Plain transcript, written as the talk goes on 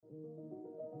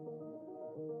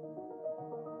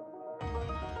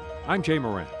I'm Jay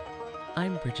Moran.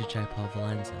 I'm Bridget Jaipal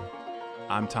Valenza.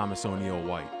 I'm Thomas O'Neill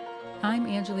White. I'm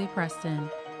Angelique Preston.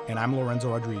 And I'm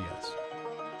Lorenzo Rodriguez.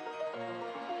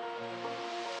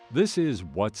 This is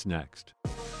What's Next?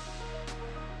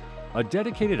 A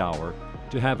dedicated hour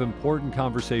to have important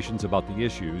conversations about the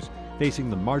issues facing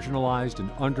the marginalized and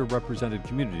underrepresented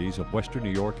communities of Western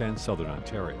New York and Southern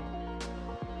Ontario.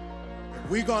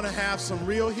 We're going to have some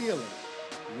real healing.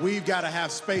 We've got to have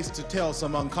space to tell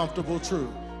some uncomfortable truth.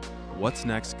 What's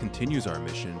Next continues our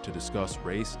mission to discuss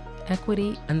race,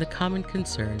 equity, and the common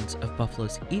concerns of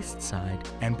Buffalo's East Side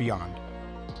and beyond.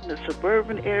 In the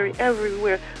suburban area,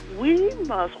 everywhere, we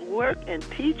must work and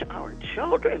teach our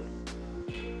children.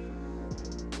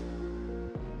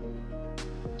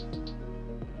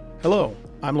 Hello,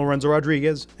 I'm Lorenzo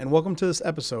Rodriguez, and welcome to this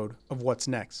episode of What's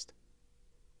Next.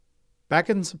 Back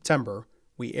in September,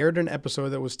 we aired an episode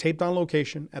that was taped on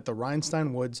location at the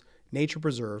Reinstein Woods Nature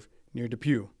Preserve near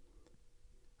Depew.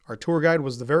 Our tour guide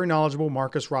was the very knowledgeable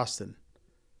Marcus Rosten.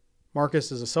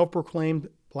 Marcus is a self-proclaimed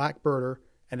black birder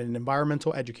and an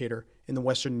environmental educator in the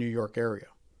Western New York area.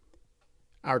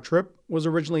 Our trip was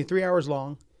originally 3 hours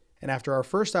long, and after our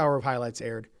first hour of highlights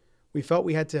aired, we felt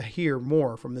we had to hear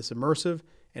more from this immersive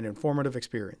and informative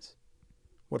experience.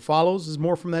 What follows is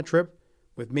more from that trip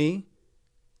with me,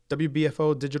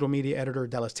 WBFO digital media editor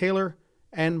Dallas Taylor,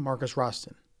 and Marcus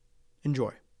Rosten.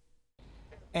 Enjoy.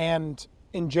 And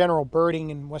in general, birding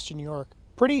in Western New York,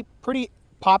 pretty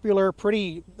popular,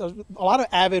 a lot of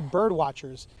avid bird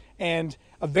watchers, and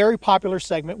a very popular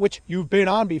segment, which you've been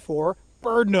on before,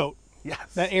 Bird Note.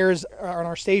 Yes. That airs on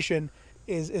our station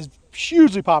is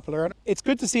hugely popular. It's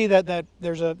good to see that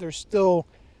there's still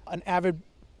an avid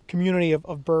community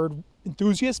of bird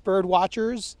enthusiasts, bird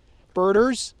watchers,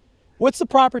 birders. What's the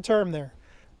proper term there?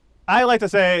 I like to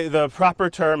say the proper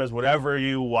term is whatever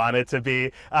you want it to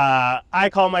be. I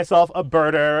call myself a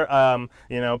birder.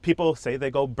 People say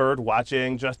they go bird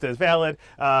watching, just as valid.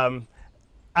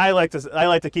 I like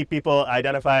to keep people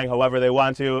identifying however they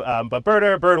want to, but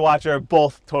birder, bird watcher,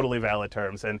 both totally valid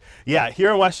terms. And yeah,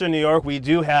 here in Western New York, we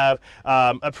do have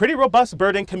a pretty robust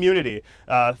birding community.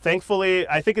 Thankfully,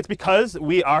 I think it's because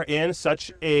we are in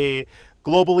such a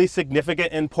globally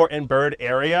significant, important bird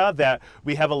area that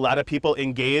we have a lot of people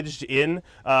engaged in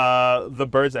the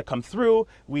birds that come through.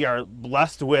 We are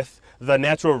blessed with the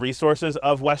natural resources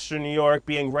of Western New York,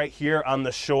 being right here on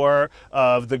the shore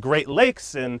of the Great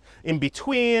Lakes, and in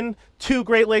between two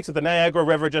Great Lakes of the Niagara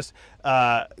River, just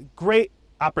great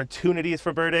opportunities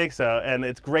for birding. And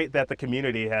it's great that the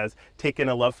community has taken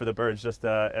a love for the birds just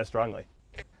as strongly.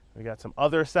 We got some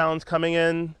other sounds coming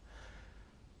in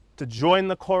to join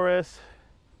the chorus.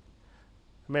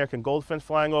 American goldfinch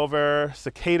flying over,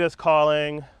 cicadas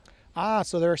calling.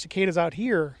 So there are cicadas out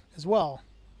here as well.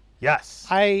 Yes.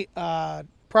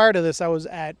 Prior to this, I was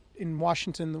in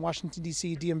Washington, the Washington,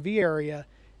 D.C. DMV area,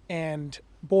 and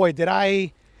boy, did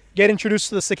I get introduced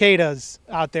to the cicadas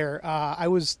out there. I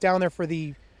was down there for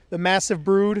the massive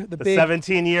brood, the big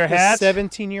 17-year hatch,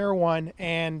 17-year one,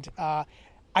 and I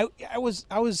was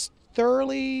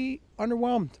thoroughly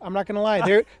underwhelmed. I'm not going to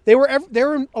lie. They were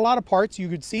in a lot of parts. You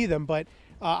could see them, but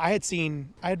I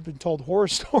had been told horror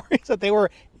stories that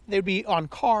they'd be on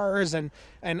cars and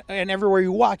everywhere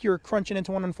you walk, you were crunching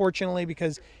into one, unfortunately,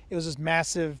 because it was this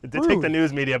massive brood. It did take the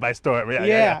news media by storm.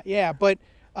 Yeah. But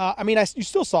you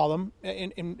still saw them,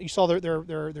 and you saw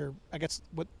their I guess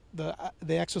what the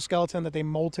exoskeleton that they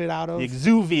molted out of. The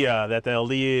exuvia that they'll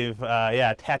leave,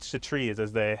 attached to trees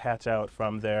as they hatch out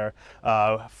from their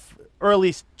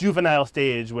early juvenile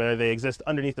stage where they exist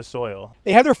underneath the soil.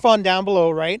 They have their fun down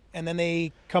below, right? And then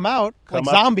they come out like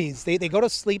up. Zombies. They go to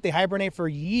sleep. They hibernate for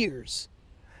years.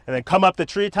 And then come up the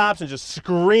treetops and just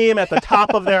scream at the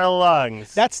top of their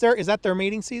lungs. Is that their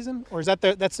mating season? Or is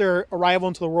that's their arrival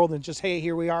into the world and just, hey,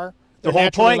 here we are? The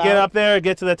whole point, get up there,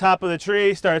 get to the top of the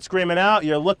tree, start screaming out.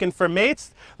 You're looking for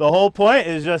mates. The whole point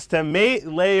is just to mate,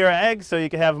 lay your eggs so you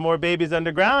can have more babies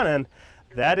underground, and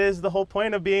that is the whole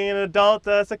point of being an adult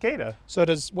cicada. So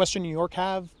does Western New York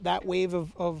have that wave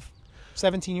of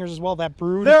 17 years as well, that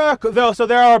brood? There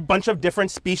are a bunch of different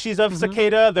species of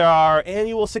cicada. There are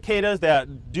annual cicadas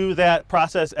that do that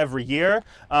process every year,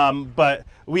 but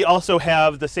we also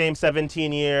have the same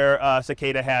 17-year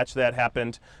cicada hatch that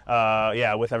happened,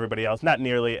 with everybody else. Not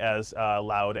nearly as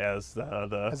loud as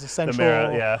the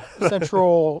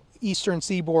central eastern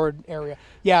seaboard area.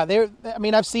 Yeah,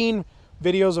 I've seen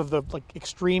videos of the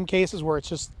extreme cases where it's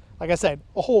just, like I said,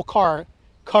 a whole car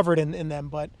covered in them.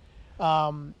 But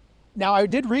now I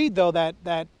did read though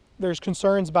that there's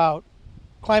concerns about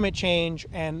climate change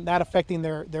and that affecting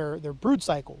their brood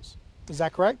cycles. Is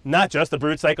that correct? Not just the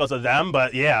brood cycles of them,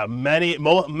 but yeah, many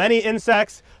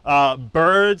insects,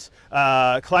 birds.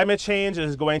 Climate change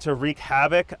is going to wreak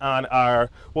havoc on our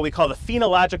what we call the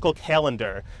phenological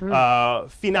calendar.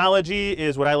 Phenology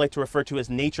is what I like to refer to as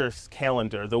nature's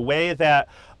calendar. The way that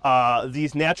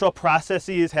these natural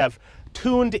processes have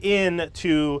tuned in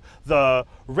to the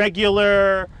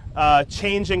regular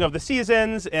changing of the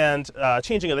seasons and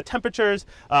changing of the temperatures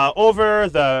over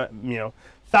the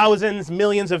thousands,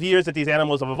 millions of years that these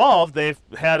animals have evolved. They've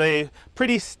had a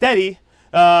pretty steady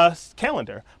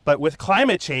calendar. But with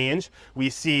climate change, we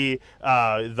see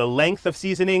the length of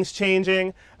seasonings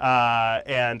changing,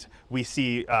 and we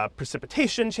see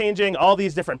precipitation changing, all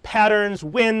these different patterns,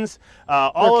 winds,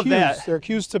 all of that. They're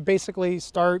cues to basically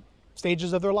start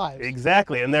stages of their lives.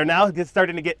 Exactly, and they're now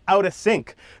starting to get out of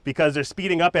sync because they're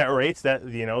speeding up at rates that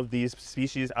these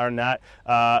species are not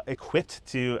equipped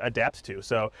to adapt to.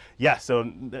 So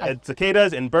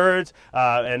cicadas and birds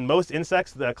and most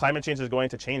insects, the climate change is going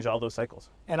to change all those cycles.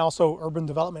 And also urban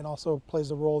development also plays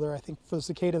a role there, I think, for the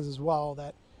cicadas as well,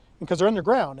 that because they're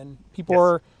underground and people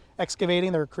are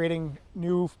excavating, they're creating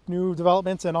new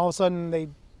developments, and all of a sudden they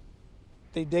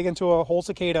dig into a whole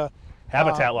cicada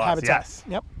habitat loss. Yes.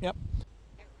 Yep.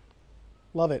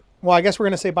 Love it. Well, I guess we're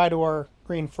going to say bye to our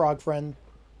green frog friend.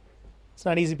 It's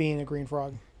not easy being a green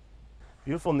frog.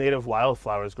 Beautiful native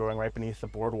wildflowers growing right beneath the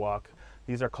boardwalk.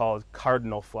 These are called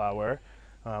cardinal flower,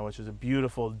 which is a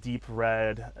beautiful deep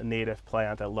red native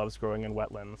plant that loves growing in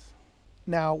wetlands.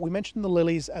 Now, we mentioned the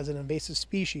lilies as an invasive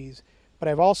species, but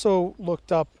I've also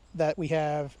looked up that we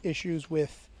have issues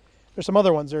with, there's some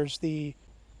other ones. There's the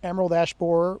emerald ash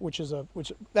borer,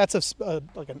 that's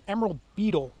like an emerald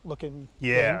beetle looking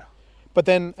thing. But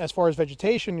then as far as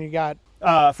vegetation, you got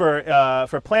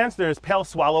for plants, there's pale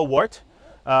swallowwort,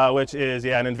 which is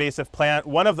an invasive plant.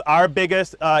 One of our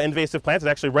biggest invasive plants is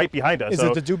actually right behind us. Is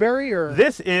it the dewberry or?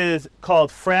 This is called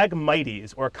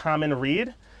Phragmites or common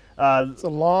reed. It's a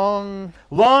long,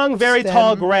 very stem.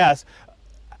 tall grass.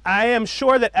 I am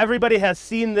sure that everybody has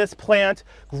seen this plant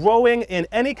growing in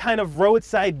any kind of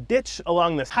roadside ditch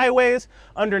along the highways,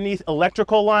 underneath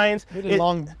electrical lines. Really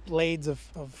long blades of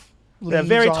leaves. A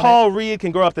very tall reed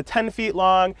can grow up to 10 feet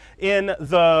long.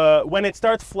 When it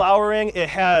starts flowering, it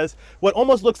has what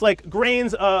almost looks like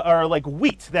grains or like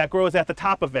wheat that grows at the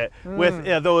top of it with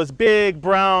those big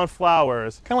brown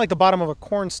flowers. Kind of like the bottom of a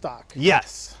corn stalk.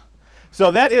 Yes. So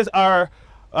that is our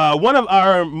one of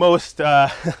our most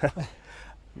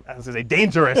I was going to say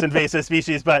dangerous invasive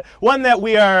species, but one that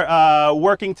we are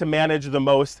working to manage the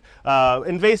most.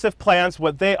 Invasive plants,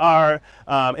 what they are,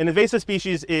 an invasive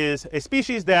species is a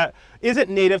species that isn't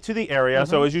native to the area,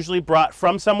 so is usually brought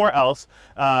from somewhere else,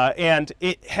 and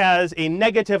it has a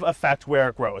negative effect where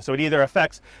it grows. So it either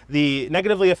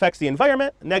negatively affects the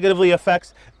environment, negatively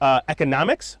affects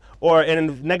economics, or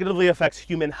it negatively affects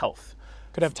human health.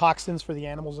 Could have toxins for the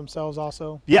animals themselves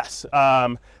also? Yes.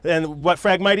 And what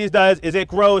Phragmites does is it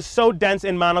grows so dense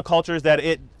in monocultures that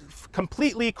it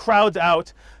completely crowds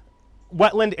out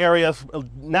wetland areas,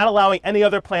 not allowing any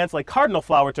other plants like cardinal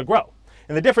flower to grow.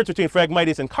 And the difference between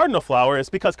Phragmites and cardinal flower is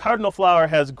because cardinal flower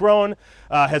has grown,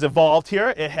 has evolved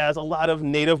here, it has a lot of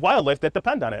native wildlife that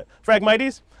depend on it.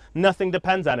 Phragmites, nothing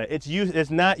depends on it.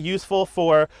 It's not useful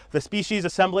for the species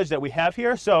assemblage that we have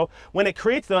here. So when it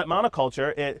creates that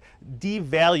monoculture, it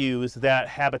devalues that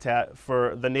habitat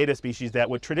for the native species that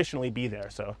would traditionally be there.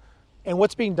 And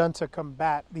what's being done to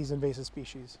combat these invasive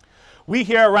species? We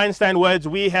here at Reinstein Woods,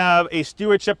 we have a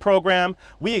stewardship program.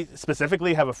 We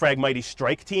specifically have a Phragmites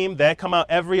strike team. They come out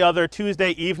every other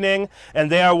Tuesday evening,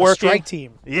 and they are working. A strike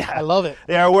team. Yeah. I love it.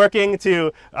 They are working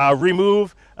to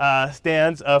remove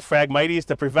stands of Phragmites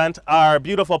to prevent our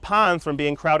beautiful ponds from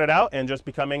being crowded out and just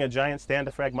becoming a giant stand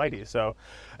of Phragmites. So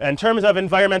in terms of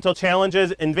environmental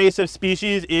challenges, invasive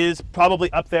species is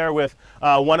probably up there with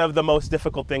one of the most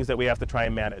difficult things that we have to try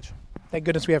and manage. Thank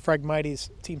goodness we have Phragmites,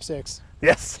 Team 6.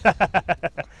 Yes.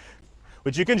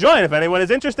 Which you can join if anyone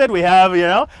is interested. We have,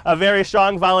 a very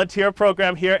strong volunteer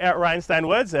program here at Reinstein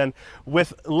Woods, and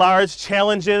with large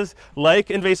challenges like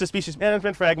invasive species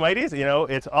management, Phragmites,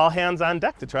 it's all hands on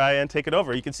deck to try and take it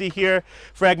over. You can see here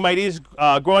Phragmites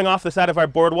growing off the side of our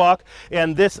boardwalk,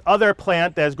 and this other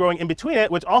plant that is growing in between it,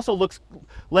 which also looks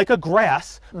like a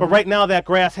grass, but right now that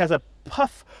grass has a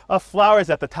puff of flowers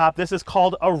at the top. This is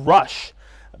called a rush.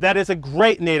 That is a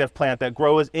great native plant that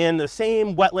grows in the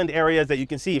same wetland areas that you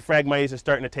can see Phragmites is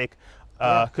starting to take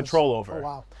control over.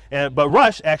 Oh, wow. But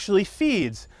rush actually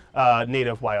feeds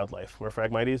native wildlife, where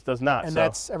Phragmites does not. And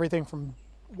that's everything from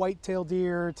white-tailed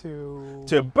deer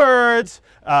to birds,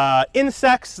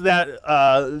 insects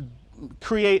that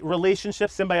create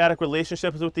relationships, symbiotic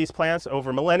relationships with these plants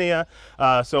over millennia.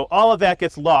 So all of that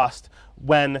gets lost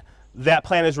when that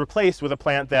plant is replaced with a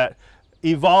plant that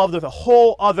evolved with a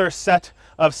whole other set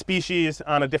of species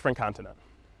on a different continent.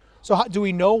 So do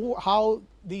we know how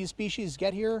these species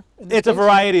get here? It's a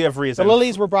variety of reasons. The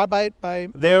lilies were brought by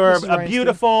They were Mrs. a Reinstein.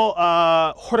 beautiful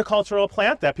horticultural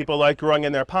plant that people like growing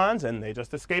in their ponds, and they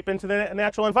just escape into the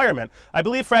natural environment. I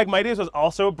believe Phragmites was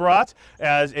also brought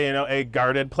as a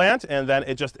guarded plant, and then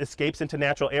it just escapes into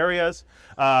natural areas.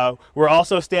 We're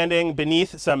also standing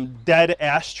beneath some dead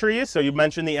ash trees. So you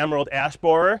mentioned the emerald ash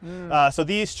borer. So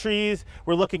these trees,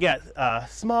 we're looking at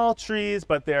small trees,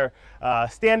 but they're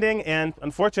standing and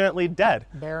unfortunately dead.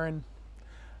 Barren.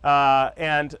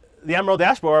 And the emerald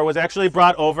ash borer was actually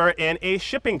brought over in a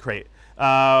shipping crate.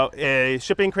 A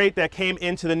shipping crate that came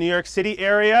into the New York City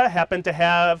area happened to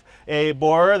have a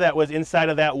borer that was inside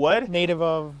of that wood. Native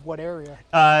of what area?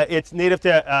 It's native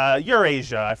to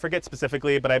Eurasia. I forget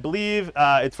specifically, but I believe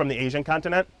it's from the Asian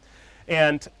continent.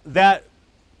 And that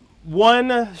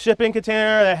one shipping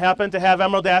container that happened to have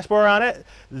emerald ash borer on it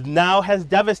now has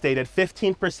devastated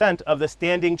 15% of the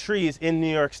standing trees in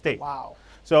New York State. Wow.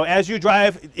 So as you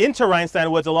drive into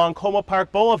Reinstein Woods along Como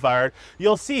Park Boulevard,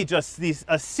 you'll see just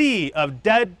a sea of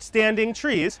dead standing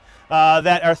trees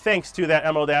that are thanks to that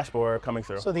emerald ash borer coming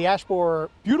through. So the ash borer,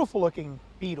 beautiful looking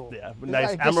beetle. Yeah,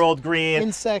 nice emerald green.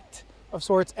 Insect of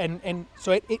sorts, and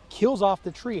so it kills off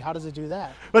the tree. How does it do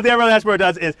that? What the emerald ash borer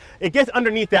does is it gets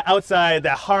underneath the outside,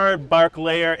 that hard bark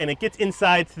layer, and it gets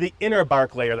inside to the inner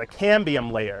bark layer, the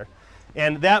cambium layer.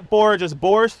 And that borer just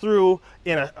bores through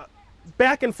in a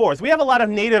back and forth. We have a lot of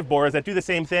native borers that do the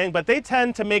same thing, but they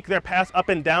tend to make their pass up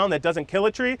and down that doesn't kill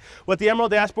a tree. What the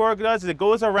emerald ash borer does is it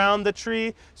goes around the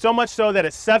tree so much so that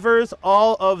it severs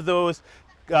all of those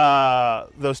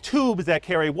tubes that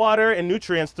carry water and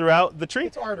nutrients throughout the tree.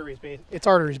 It's arteries,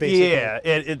 basically. Yeah,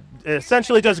 it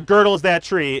essentially just girdles that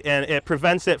tree, and it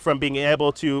prevents it from being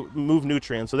able to move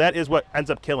nutrients. So that is what ends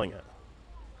up killing it.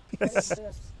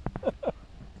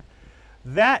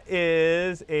 That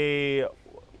is a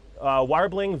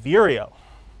warbling vireo.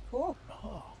 Cool.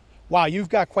 Oh. Wow, you've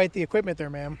got quite the equipment there,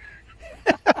 ma'am.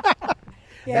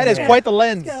 That is quite the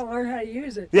lens. Gotta learn how to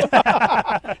use it.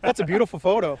 That's a beautiful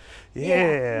photo.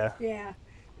 Yeah. Yeah.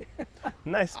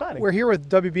 Nice spotting. We're here with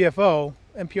WBFO,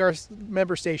 NPR's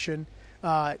member station.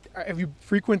 Have you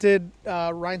frequented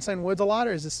Reinstein Woods a lot,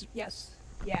 or is this? Yes.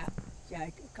 Yeah.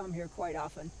 I come here quite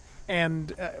often.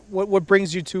 And what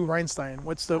brings you to Reinstein?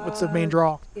 What's the main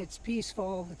draw? It's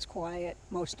peaceful. It's quiet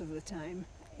most of the time,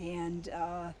 and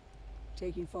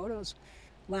taking photos.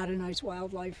 A lot of nice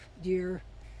wildlife, deer,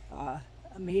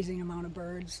 amazing amount of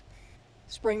birds,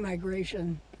 spring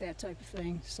migration, that type of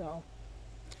thing. So,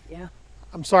 yeah.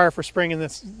 I'm sorry for springing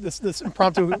this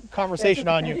impromptu conversation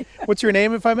on you. What's your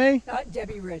name, if I may?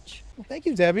 Debbie Rich. Well, thank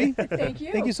you, Debbie. Thank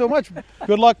you. Thank you so much.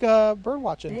 Good luck bird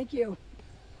watching. Thank you.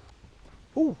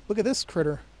 Oh, look at this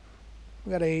critter.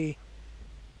 We got a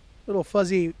little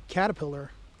fuzzy caterpillar.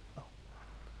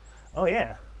 Oh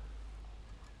yeah.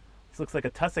 This looks like a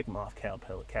tussock moth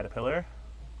caterpillar.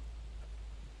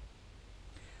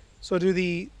 So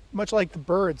much like the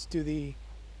birds, do the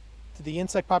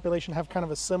insect population have kind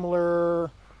of a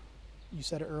similar, you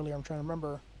said it earlier, I'm trying to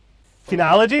remember.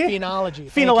 Phenology?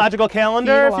 Phenological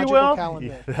calendar, if you will.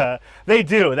 Calendar. They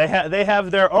do. They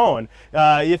have their own.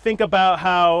 You think about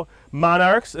how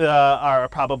monarchs are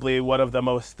probably one of the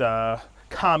most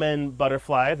common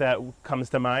butterfly that comes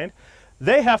to mind.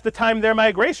 They have to time their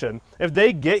migration. If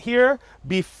they get here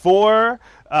before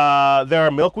there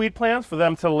are milkweed plants for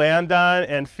them to land on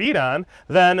and feed on,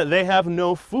 then they have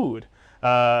no food.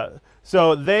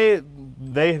 So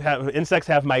insects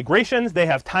have migrations, they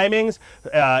have timings.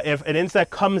 If an insect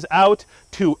comes out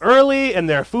too early and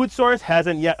their food source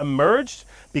hasn't yet emerged,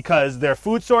 because their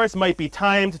food source might be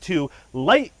timed to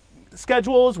light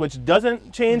schedules, which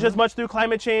doesn't change as much through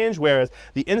climate change, whereas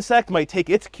the insect might take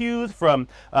its cues from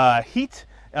heat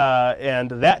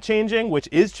and that changing, which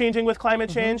is changing with climate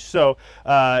change. So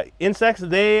insects,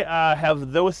 they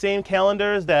have those same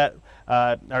calendars that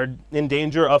are in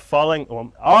danger of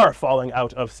are falling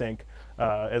out of sync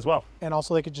as well. And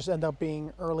also, they could just end up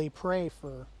being early prey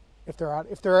for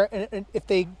if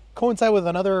they coincide with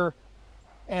another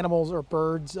animals or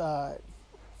birds'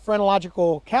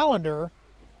 phrenological calendar,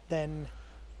 then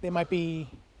they might be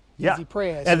easy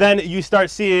prey. And then you start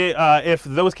seeing, if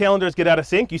those calendars get out of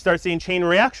sync, you start seeing chain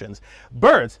reactions.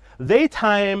 Birds, they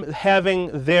time having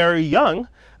their young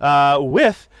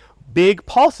with big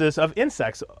pulses of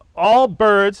insects. all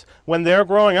birds, when they're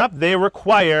growing up, they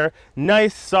require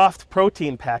nice, soft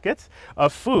protein packets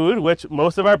of food, which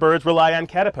most of our birds rely on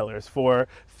caterpillars for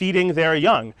feeding their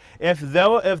young. If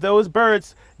those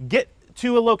birds get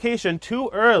to a location too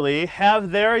early,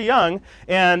 have their young,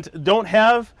 and don't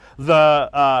have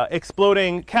the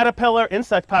exploding caterpillar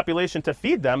insect population to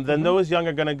feed them, then those young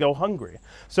are going to go hungry.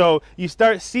 So you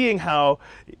start seeing how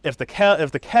if the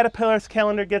caterpillar's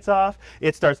calendar gets off,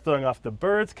 it starts throwing off the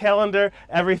bird's calendar.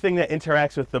 Everything that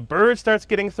interacts with the bird starts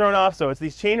getting thrown off. So it's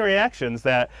these chain reactions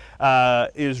that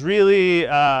is really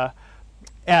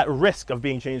at risk of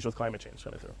being changed with climate change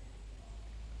coming through.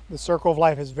 The circle of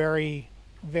life is very,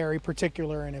 very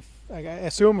particular, and if I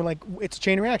assume like it's a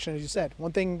chain reaction, as you said,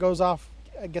 one thing gets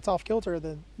off kilter,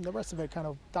 then the rest of it kind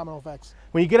of domino effects.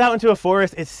 When you get out into a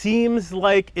forest, it seems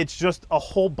like it's just a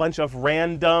whole bunch of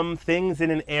random things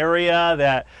in an area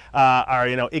that are,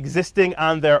 existing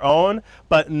on their own,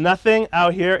 but nothing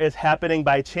out here is happening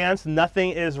by chance.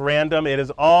 Nothing is random. It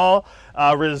is all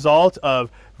a result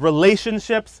of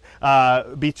relationships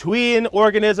between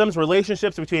organisms,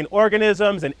 relationships between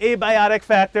organisms and abiotic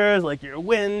factors like your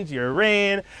wind, your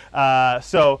rain.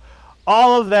 So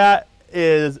all of that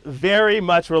is very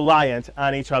much reliant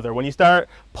on each other. When you start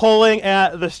pulling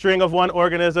at the string of one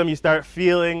organism, you start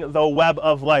feeling the web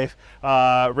of life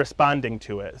responding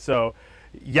to it. So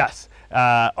yes,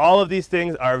 all of these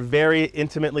things are very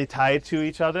intimately tied to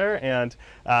each other and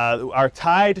are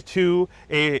tied to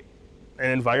an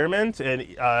environment, an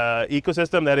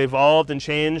ecosystem that evolved and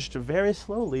changed very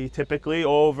slowly, typically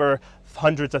over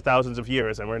hundreds of thousands of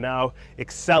years, and we're now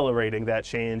accelerating that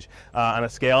change on a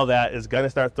scale that is going to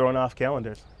start throwing off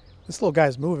calendars. This little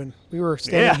guy's moving. We were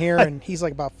standing here, and he's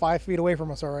like about 5 feet away from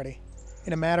us already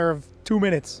in a matter of 2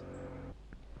 minutes.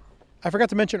 I forgot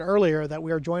to mention earlier that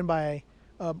we are joined by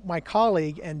my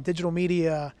colleague and digital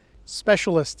media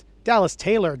specialist, Dallas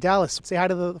Taylor. Dallas, say hi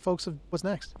to the folks of What's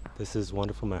Next. This is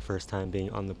wonderful, my first time being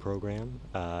on the program.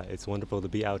 It's wonderful to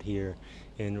be out here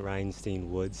in Reinstein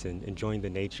Woods and enjoying the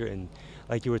nature. And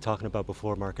like you were talking about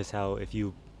before, Marcus, how if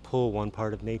you pull one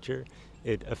part of nature,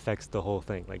 it affects the whole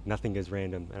thing. Like nothing is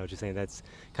random. And I was just saying that's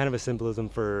kind of a symbolism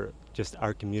for just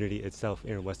our community itself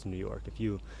here in Western New York. If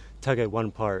you tug at one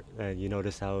part, you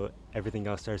notice how everything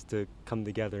else starts to come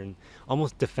together and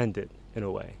almost defend it in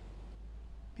a way.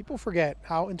 People forget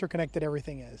how interconnected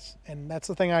everything is, and that's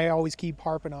the thing I always keep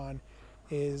harping on,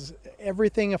 is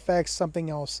everything affects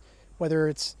something else, whether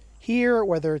it's here,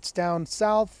 whether it's down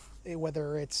south,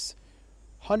 whether it's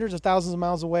hundreds of thousands of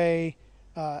miles away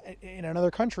in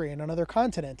another country, in another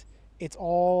continent. It's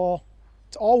all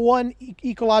one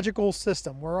ecological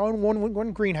system. We're on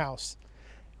one greenhouse.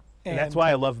 And that's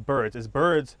why I love birds, is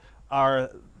birds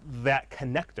are that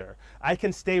connector. I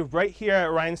can stay right here at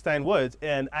Reinstein Woods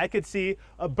and I could see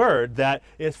a bird that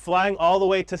is flying all the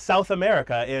way to South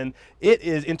America and it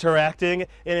is interacting in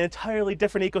an entirely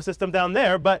different ecosystem down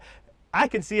there, but I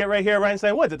can see it right here at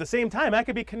Reinstein Woods. At the same time, I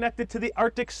could be connected to the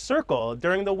Arctic Circle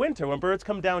during the winter when birds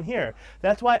come down here.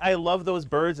 That's why I love those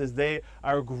birds, is they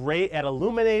are great at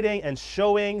illuminating and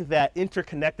showing that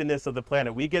interconnectedness of the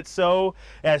planet. We get so,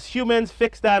 as humans,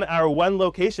 fixed on our one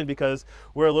location because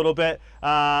we're a little bit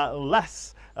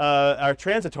less are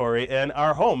transitory in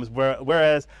our homes,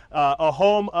 whereas a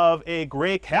home of a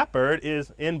gray catbird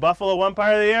is in Buffalo one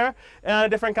part of the year and a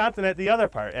different continent the other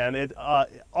part. And it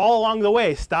all along the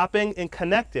way, stopping and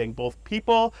connecting both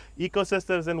people,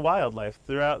 ecosystems, and wildlife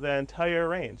throughout the entire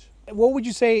range. What would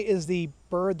you say is the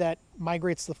bird that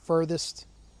migrates the furthest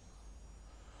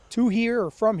to here or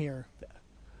from here?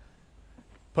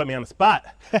 Put me on the spot.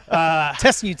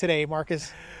 Testing you today,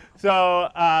 Marcus. So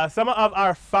some of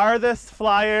our farthest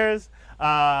flyers,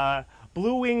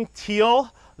 blue-winged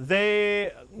teal,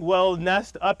 they will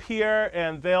nest up here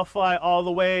and they'll fly all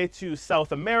the way to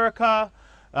South America.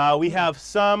 We have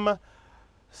some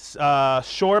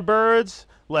shorebirds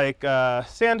like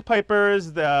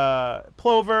sandpipers, the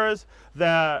plovers.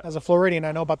 As a Floridian,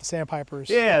 I know about the sandpipers.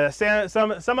 Yeah,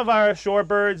 some of our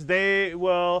shorebirds, they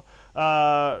will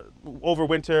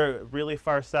overwinter really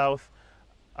far south.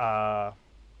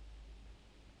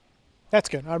 That's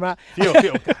good. I'm not. Phew.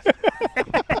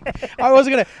 I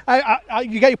wasn't gonna.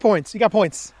 You got your points. You got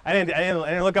points. I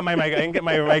didn't look at I didn't get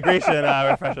my migration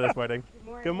refresher this morning.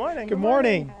 Good morning. Good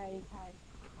morning. Hi.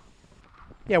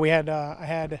 Yeah, we had. I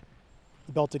had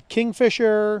the belted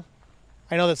kingfisher.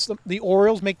 I know that the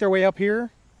orioles make their way up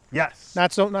here. Yes.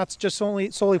 Not just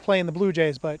solely playing the Blue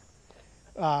Jays, but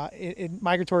in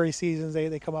migratory seasons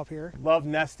they come up here. Love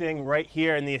nesting right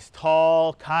here in these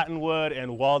tall cottonwood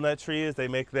and walnut trees.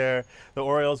 The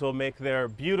orioles will make their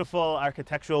beautiful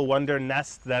architectural wonder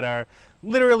nests that are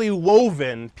literally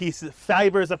woven pieces,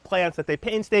 fibers of plants that they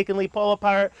painstakingly pull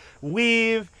apart,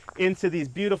 weave into these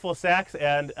beautiful sacks,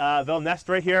 and they'll nest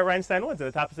right here at Reinstein Woods at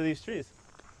the tops of these trees.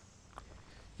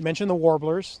 You mentioned the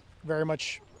warblers, very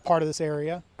much part of this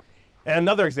area. And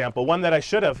another example, one that I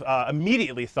should have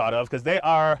immediately thought of, because they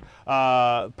are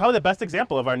probably the best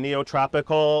example of our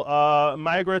neotropical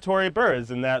migratory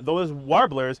birds, in that those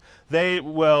warblers, they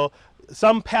will,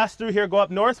 some pass through here, go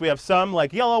up north. We have some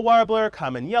like yellow warbler,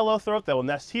 common yellowthroat, that will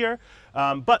nest here.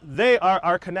 But they are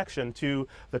our connection to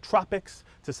the tropics,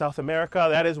 to South America.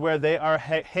 That is where they are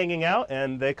hanging out,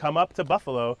 and they come up to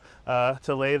Buffalo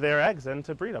to lay their eggs and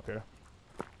to breed up here.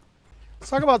 Let's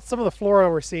talk about some of the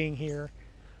flora we're seeing here.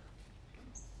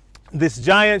 This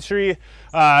giant tree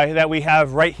that we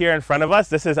have right here in front of us,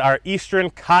 this is our eastern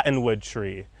cottonwood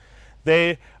tree.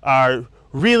 They are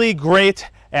really great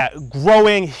at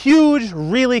growing huge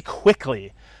really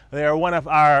quickly. They are one of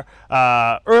our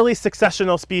early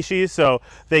successional species, so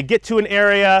they get to an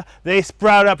area, they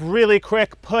sprout up really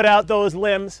quick, put out those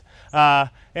limbs,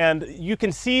 and you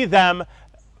can see them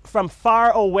from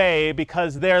far away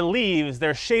because their leaves,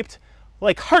 they're shaped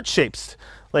like heart shapes,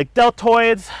 like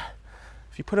deltoids.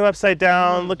 If you put them upside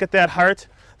down, look at that heart.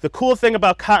 The cool thing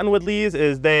about cottonwood leaves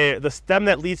is the stem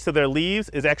that leads to their leaves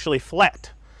is actually flat,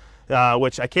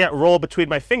 which I can't roll between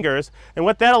my fingers. And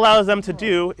what that allows them to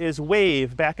do is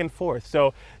wave back and forth.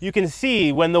 So you can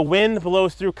see when the wind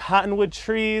blows through cottonwood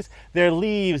trees, their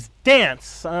leaves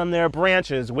dance on their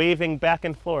branches, waving back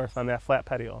and forth on that flat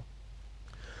petiole.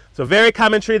 So very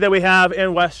common tree that we have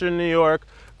in Western New York,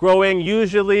 growing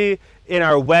usually in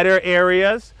our wetter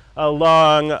areas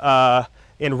along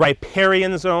in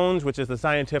riparian zones, which is the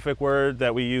scientific word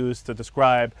that we use to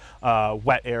describe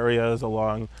wet areas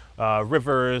along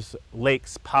rivers,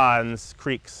 lakes, ponds,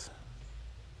 creeks.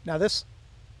 Now this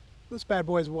bad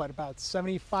boy is what, about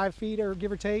 75 feet or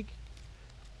give or take?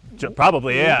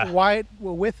 Probably, yeah. Wide,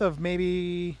 width of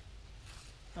maybe,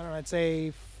 I don't know, I'd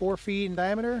say 4 feet in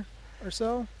diameter or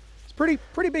so. It's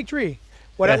pretty big tree.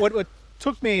 What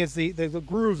took me is the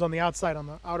grooves on the outside, on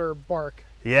the outer bark.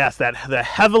 Yes, the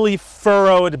heavily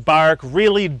furrowed bark,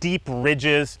 really deep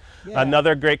ridges,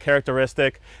 another great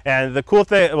characteristic. And the cool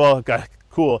thing,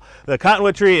 the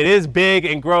cottonwood tree, it is big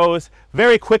and grows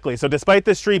very quickly. So despite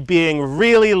this tree being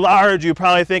really large, you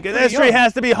probably think this tree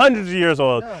has to be hundreds of years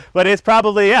old. Yeah. But it's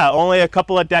probably, only a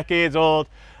couple of decades old.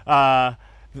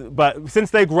 But since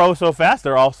they grow so fast,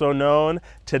 they're also known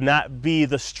to not be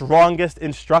the strongest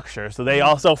in structure. So they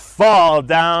also fall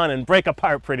down and break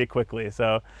apart pretty quickly.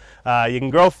 So you can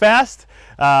grow fast,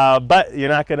 but you're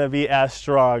not going to be as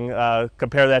strong.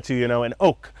 Compare that to, an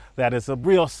oak. That is a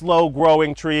real slow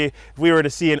growing tree. If we were to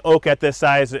see an oak at this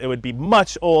size, it would be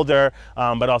much older,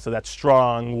 but also that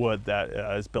strong wood that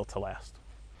is built to last.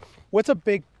 What's a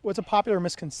popular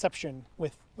misconception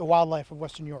with the wildlife of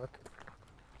Western New York?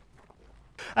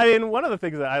 I mean, one of the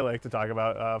things that I like to talk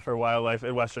about for wildlife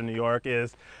in Western New York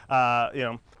is,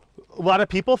 a lot of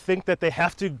people think that they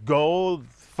have to go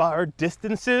far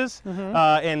distances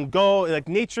and go, like,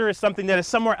 nature is something that is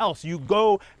somewhere else. You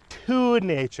go to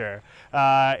nature.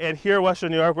 And here in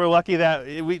Western New York, we're lucky that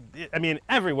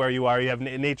everywhere you are, you have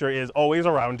nature is always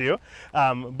around you.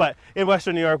 But in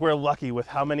Western New York, we're lucky with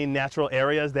how many natural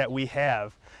areas that we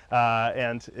have.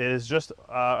 And it is just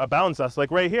abounds us,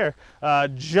 like right here,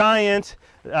 giant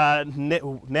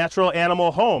natural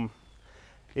animal home.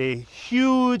 A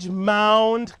huge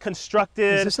mound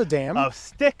constructed Is this a dam? Of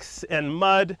sticks and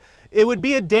mud. It would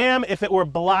be a dam if it were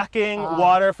blocking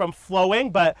water from flowing,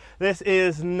 but this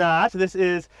is not. This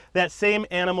is that same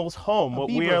animal's home.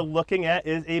 What we are looking at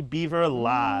is a beaver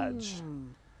lodge.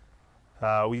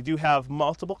 We do have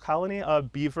multiple colony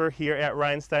of beaver here at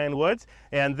Reinstein Woods,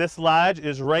 and this lodge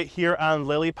is right here on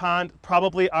Lily Pond,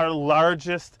 probably our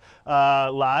largest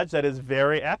lodge that is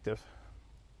very active.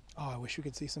 Oh, I wish you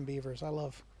could see some beavers. They're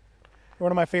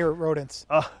one of my favorite rodents.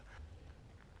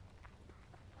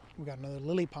 We got another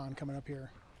lily pond coming up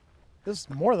here. This is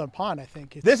more than a pond, I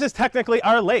think. This is technically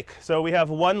our lake. So we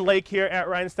have one lake here at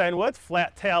Reinstein Woods,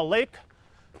 Flat Tail Lake.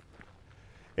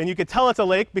 And you can tell it's a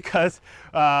lake because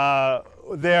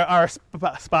there are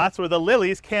spots where the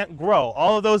lilies can't grow.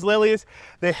 All of those lilies,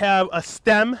 they have a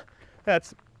stem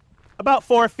that's about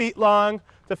 4 feet long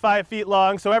to 5 feet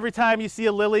long. So every time you see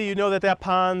a lily, you know that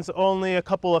pond's only a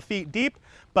couple of feet deep.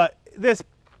 But this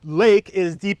lake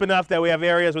is deep enough that we have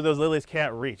areas where those lilies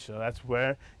can't reach. So that's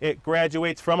where it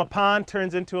graduates from a pond,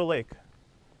 turns into a lake.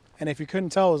 And if you couldn't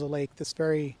tell it was a lake, this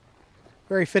very,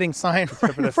 very fitting sign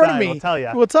right in front of me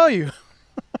will tell you.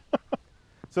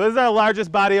 So this is our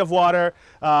largest body of water.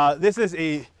 This is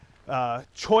a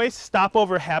choice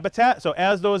stopover habitat. So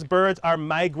as those birds are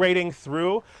migrating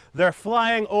through, they're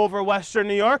flying over Western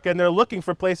New York and they're looking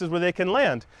for places where they can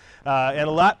land. And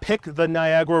a lot pick the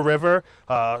Niagara River.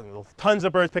 Tons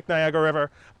of birds pick Niagara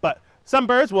River, but some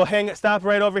birds will stop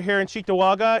right over here in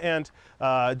Cheektowaga, and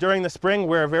during the spring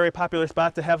we're a very popular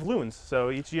spot to have loons.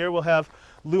 So each year we'll have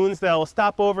loons that will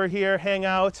stop over here, hang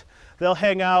out. They'll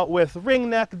hang out with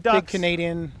ringneck ducks. Big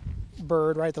Canadian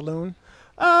bird, right? The loon.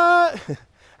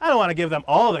 I don't want to give them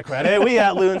all the credit. We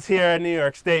got loons here in New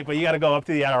York State, but you got to go up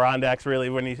to the Adirondacks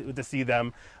really to see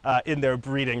them in their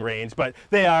breeding range. But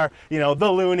they are,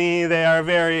 the loony. They are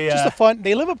very just a fun.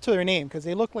 They live up to their name because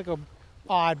they look like a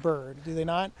odd bird, do they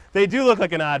not? They do look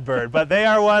like an odd bird, but they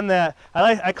are one that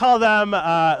I call them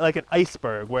like an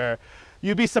iceberg, where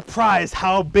you'd be surprised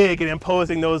how big and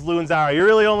imposing those loons are. You're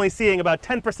really only seeing about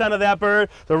 10% of that bird.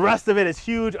 The rest of it is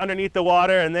huge underneath the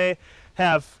water, and they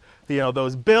have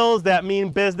those bills that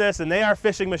mean business, and they are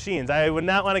fishing machines. I would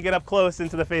not want to get up close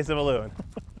into the face of a loon.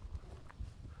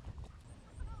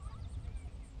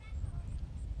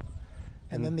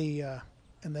 And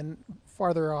then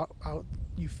farther out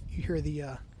you hear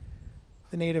the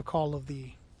native call of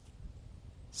the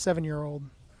 7-year-old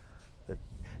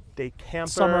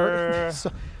Decamper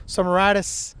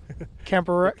Summaritis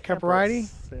camperiti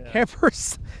yeah.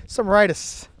 Campers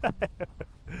Summaritis.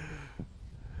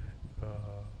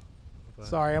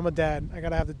 Sorry, I'm a dad. I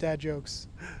gotta have the dad jokes.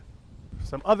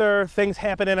 Some other things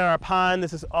happen in our pond.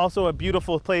 This is also a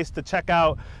beautiful place to check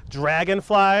out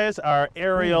dragonflies, our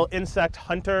aerial insect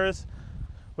hunters.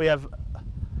 We have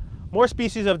more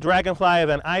species of dragonfly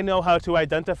than I know how to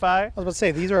identify. I was about to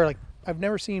say, these are like, I've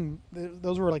never seen,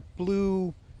 those were like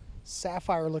blue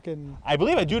sapphire looking. I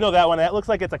believe I do know that one. That looks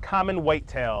like it's a common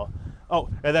whitetail. Oh,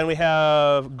 and then we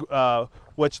have,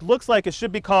 which looks like it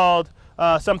should be called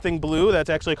something blue. That's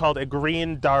actually called a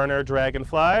green darner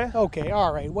dragonfly. Okay,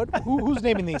 all right. Who's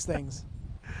naming these things?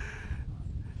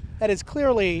 That is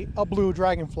clearly a blue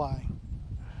dragonfly.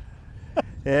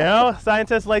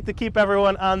 Scientists like to keep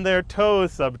everyone on their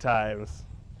toes sometimes.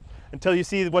 Until you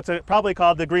see what's probably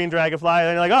called the green dragonfly, and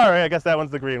then you're like, all right, I guess that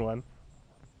one's the green one.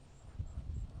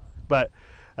 But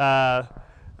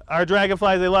our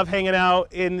dragonflies, they love hanging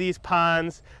out in these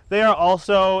ponds. They are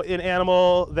also an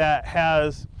animal that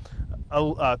has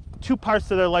two parts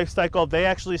to their life cycle. They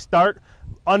actually start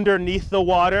underneath the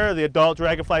water. The adult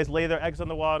dragonflies lay their eggs in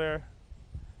the water.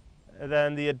 And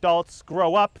then the adults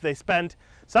grow up.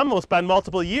 Some will spend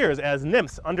multiple years as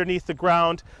nymphs underneath the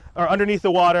ground or underneath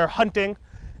the water hunting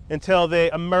until they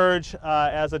emerge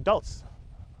as adults.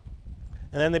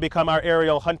 And then they become our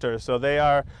aerial hunters. So they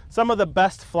are some of the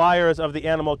best flyers of the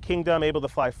animal kingdom, able to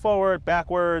fly forward,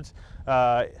 backwards,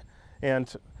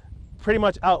 and pretty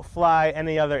much outfly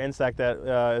any other insect that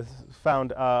is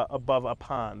found above a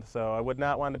pond. So I would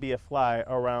not want to be a fly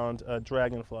around a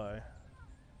dragonfly.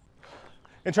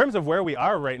 In terms of where we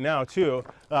are right now, too,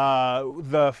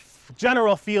 the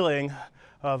general feeling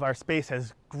of our space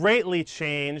has greatly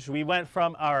changed. We went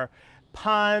from our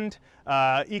pond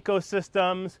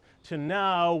ecosystems to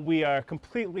now we are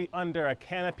completely under a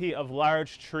canopy of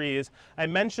large trees. I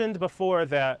mentioned before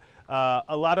that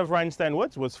a lot of Reinstein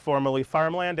Woods was formerly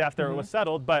farmland after it was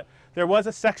settled, but there was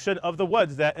a section of the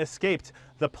woods that escaped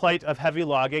the plight of heavy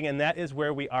logging, and that is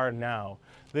where we are now.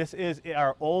 This is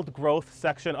our old growth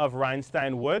section of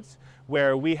Reinstein Woods,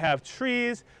 where we have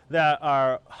trees that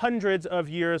are hundreds of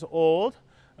years old,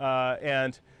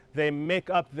 and they make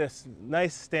up this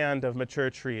nice stand of mature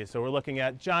trees. So we're looking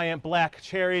at giant black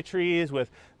cherry trees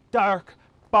with dark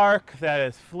bark that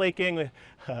is flaking.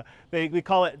 We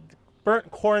call it burnt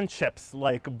corn chips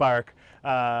like bark,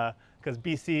 because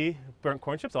BC, burnt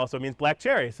corn chips, also means black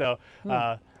cherry. So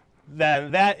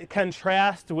then that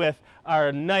contrasts with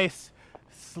our nice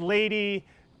slaty,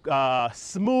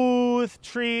 smooth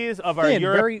trees of our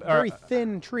very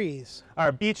thin trees.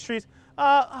 Our beech trees.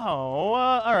 All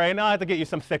right, now I have to get you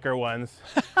some thicker ones.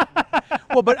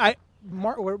 Well, but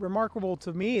what remarkable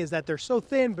to me is that they're so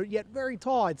thin, but yet very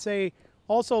tall. I'd say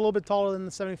also a little bit taller than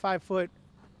the 75-foot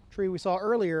tree we saw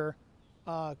earlier.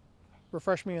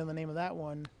 Refresh me on the name of that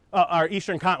one. Our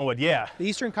eastern cottonwood, yeah. The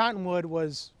eastern cottonwood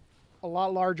was a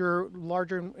lot larger,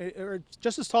 or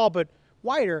just as tall, but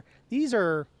wider. These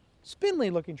are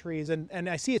spindly-looking trees, and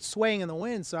I see it swaying in the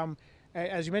wind. So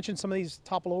as you mentioned, some of these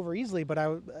topple over easily, but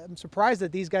I'm surprised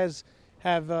that these guys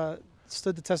have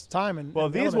stood the test of time. Well,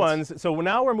 these ones, so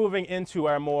now we're moving into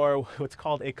our more what's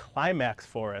called a climax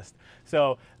forest.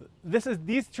 So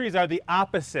these trees are the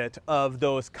opposite of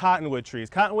those cottonwood trees.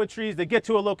 Cottonwood trees, they get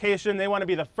to a location, they want to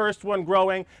be the first one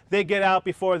growing, they get out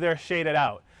before they're shaded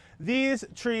out. these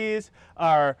trees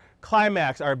are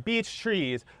climax, are beech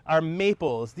trees, are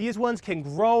maples. These ones can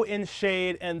grow in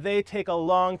shade, and they take a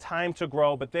long time to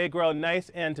grow, but they grow nice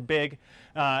and big,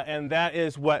 and that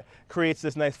is what creates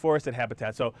this nice forested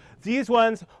habitat. So these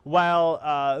ones,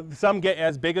 while some get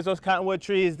as big as those cottonwood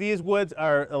trees, these woods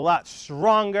are a lot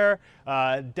stronger,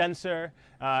 denser,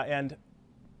 and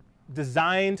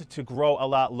designed to grow a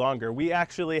lot longer. We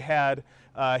actually had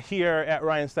here at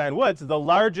Reinstein Woods the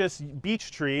largest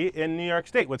beech tree in New York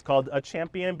State, what's called a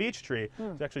champion beech tree.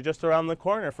 It's actually just around the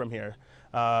corner from here.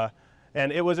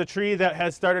 And it was a tree that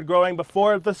has started growing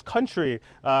before this country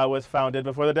was founded,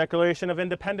 before the Declaration of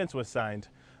Independence was signed.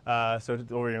 So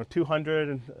over 200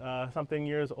 and something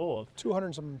years old. 200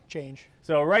 and some change.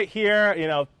 So right here,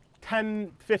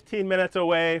 10, 15 minutes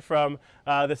away from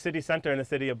the city center in the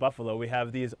city of Buffalo, we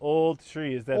have these old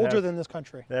trees that older than this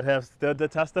country, that have stood the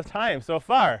test of time so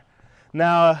far.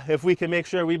 Now, if we can make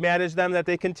sure we manage them, that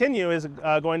they continue, is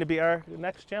going to be our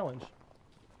next challenge.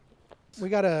 We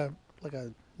got a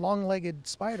long-legged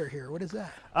spider here. What is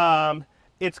that?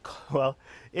 Its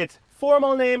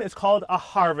formal name is called a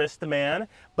harvest man,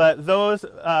 but those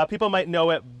people might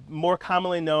know it more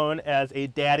commonly known as a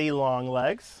daddy long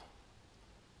legs.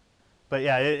 But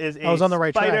yeah, it is I was on the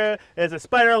right track. It's a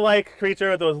spider-like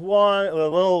creature with those long,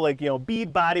 little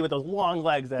bead body with those long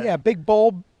legs. Big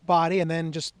bulb body, and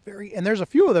then just and there's a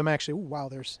few of them actually. Ooh, wow,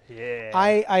 there's. Yeah.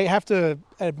 I have to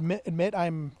admit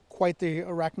I'm quite the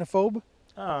arachnophobe.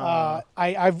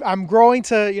 I'm growing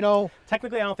to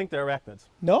Technically, I don't think they're arachnids.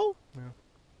 No. Yeah.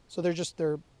 So they're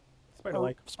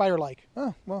spider-like. Spider-like.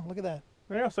 Oh well, look at that.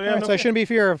 Yeah. So Right, so I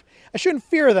shouldn't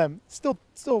fear them. Still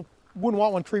wouldn't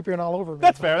want one creeping all over me.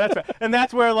 That's fair. And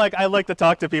that's where I like to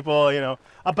talk to people,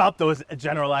 about those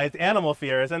generalized animal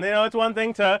fears. And it's one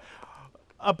thing to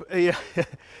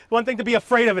be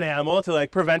afraid of an animal, to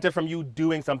prevent it from you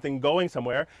doing something, going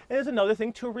somewhere. And it's another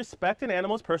thing to respect an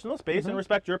animal's personal space and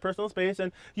respect your personal space,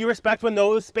 and you respect when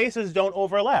those spaces don't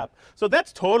overlap. So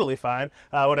that's totally fine.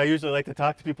 What I usually like to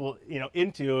talk to people,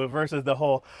 into versus the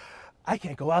whole, I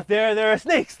can't go out there, there are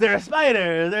snakes, there are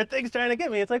spiders, there are things trying to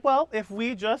get me. It's well, if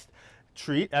we just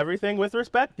treat everything with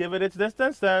respect, give it its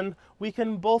distance, then we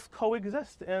can both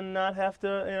coexist and not have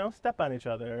to, step on each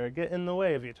other or get in the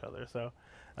way of each other. So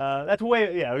that's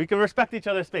we can respect each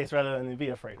other's space rather than be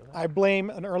afraid of it. I blame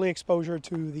an early exposure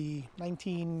to the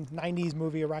 1990s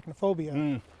movie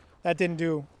Arachnophobia. That didn't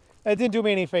do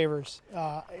me any favors.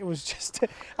 It was just,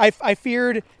 I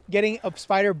feared getting a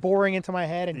spider boring into my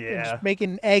head and just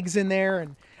making eggs in there.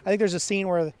 And I think there's a scene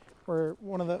where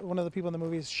one of the people in the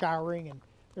movie is showering and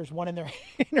there's one in her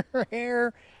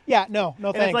hair. Yeah, no,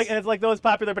 thanks. And it's like those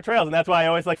popular portrayals, and that's why I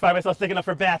always find myself sticking up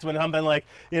for bats when I'm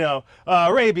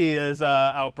rabies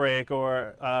outbreak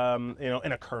or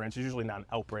an occurrence. Usually not an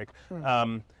outbreak.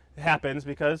 Happens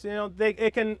because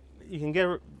they can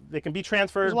be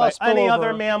transferred by any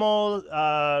other mammal.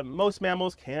 Most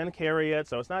mammals can carry it,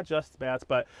 so it's not just bats.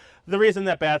 But the reason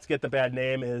that bats get the bad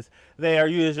name is they are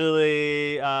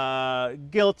usually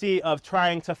guilty of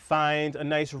trying to find a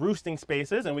nice roosting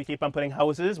spaces, and we keep on putting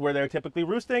houses where they're typically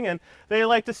roosting, and they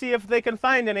like to see if they can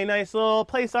find any nice little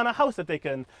place on a house that they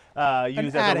can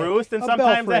use as a roost, and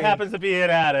sometimes that happens to be an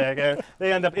attic, and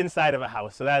they end up inside of a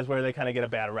house, so that is where they kind of get a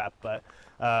bad rep. But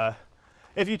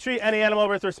if you treat any animal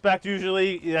with respect,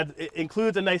 usually it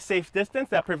includes a nice safe distance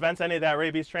that prevents any of that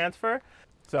rabies transfer.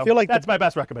 So that's my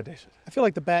best recommendation. I feel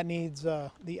like the bat needs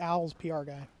the owl's PR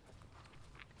guy.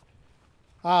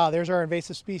 There's our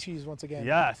invasive species once again.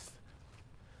 Yes.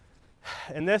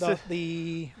 And this let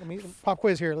me pop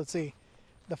quiz here. Let's see.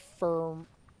 The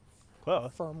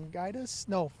Firmgitis?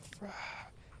 No.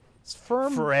 It's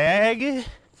Phragmites?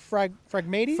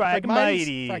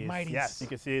 Phragmites. Yes, you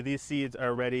can see these seeds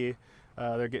are ready.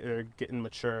 They're getting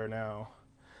mature now.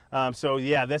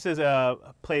 This is a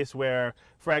place where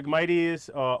Phragmites,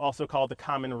 also called the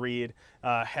common reed,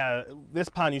 this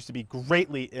pond used to be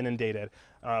greatly inundated.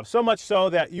 So much so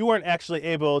that you weren't actually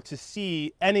able to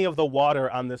see any of the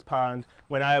water on this pond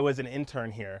when I was an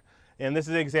intern here. And this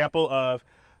is an example of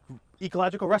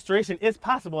ecological restoration is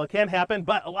possible. It can happen,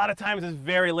 but a lot of times it's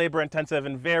very labor intensive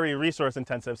and very resource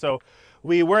intensive. So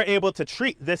we were able to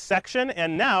treat this section,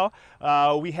 and now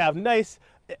we have nice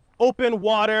open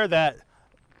water that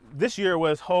this year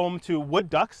was home to wood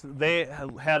ducks. They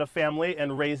had a family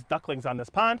and raised ducklings on this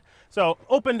pond. So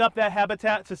opened up that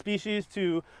habitat to species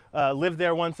to live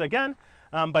there once again.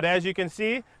 But as you can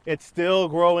see, it's still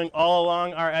growing all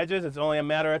along our edges. It's only a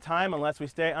matter of time unless we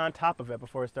stay on top of it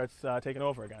before it starts taking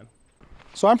over again.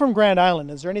 So I'm from Grand Island.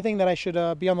 Is there anything that I should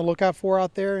be on the lookout for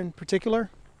out there in particular?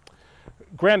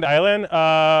 Grand Island,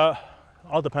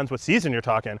 all depends what season you're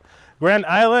talking. Grand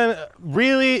Island,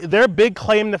 really, their big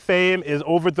claim to fame is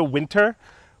over the winter,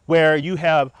 where you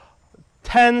have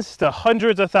tens to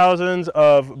hundreds of thousands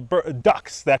of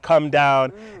ducks that come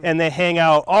down and they hang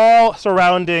out all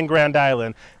surrounding Grand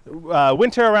Island.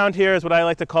 Winter around here is what I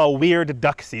like to call weird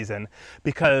duck season,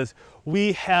 because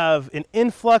we have an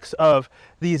influx of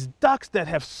these ducks that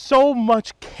have so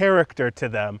much character to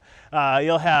them.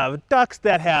 You'll have ducks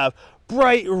that have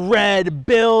bright red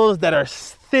bills that are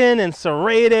thin and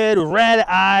serrated, red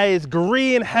eyes,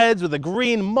 green heads with a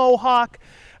green mohawk.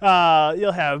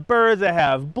 You'll have birds that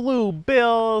have blue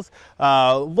bills.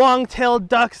 Long-tailed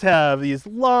ducks have these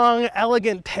long,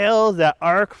 elegant tails that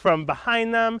arc from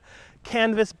behind them.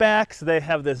 Canvasbacks, they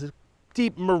have this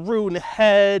deep maroon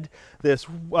head, this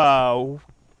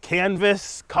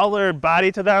canvas-colored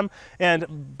body to them.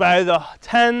 And by the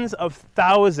tens of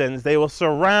thousands, they will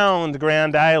surround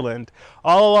Grand Island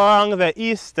all along the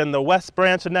east and the west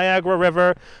branch of Niagara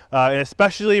River, and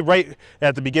especially right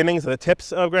at the beginnings of the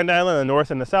tips of Grand Island, the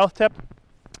north and the south tip,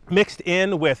 mixed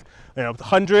in with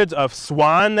hundreds of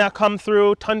swan that come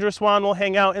through. Tundra swan will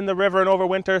hang out in the river and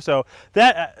overwinter. So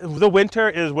that the winter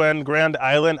is when Grand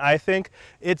Island, I think,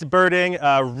 its birding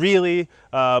really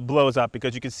blows up,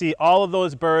 because you can see all of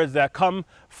those birds that come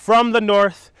from the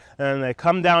north and they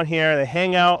come down here, they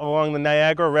hang out along the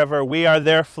Niagara River. We are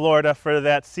their Florida for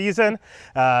that season.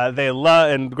 They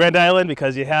love, and Grand Island,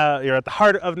 because you're at the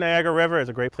heart of Niagara River, is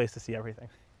a great place to see everything.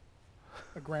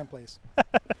 A grand place.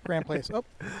 Grand place. Oh.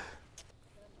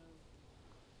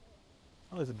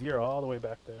 Oh, there's a deer all the way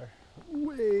back there.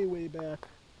 Way, way back.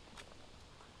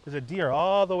 There's a deer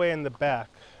all the way in the back,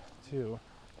 too.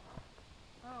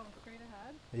 Oh, straight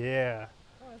ahead? Yeah.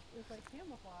 Oh, it's like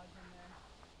camouflage in there.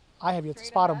 I have yet to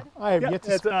spot him. I have yet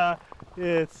to spot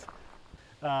him.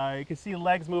 You can see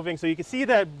legs moving. So you can see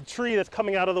that tree that's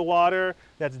coming out of the water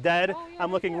that's dead. Oh, yeah,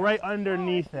 I'm looking right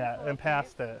underneath that and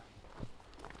past it.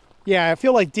 Yeah, I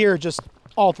feel like deer just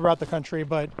all throughout the country,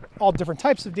 but all different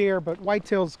types of deer, but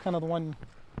whitetail's kind of the one.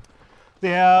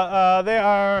 Yeah,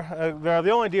 they're the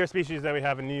only deer species that we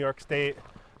have in New York State.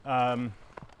 And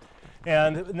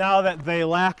now that they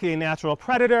lack a natural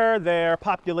predator, their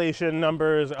population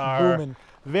numbers are booming.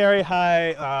 Very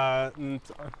high.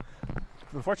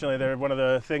 Unfortunately, they're one of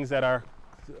the things that are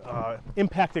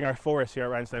impacting our forests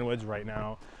here at Reinstein Woods right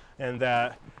now, and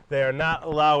that they are not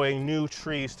allowing new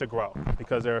trees to grow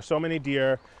because there are so many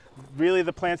deer. Really,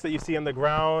 the plants that you see on the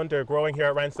ground are growing here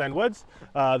at Reinstein Woods.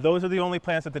 Those are the only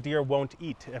plants that the deer won't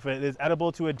eat. If it is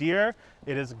edible to a deer,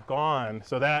 it is gone.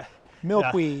 So that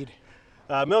milkweed.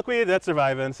 Milkweed, that's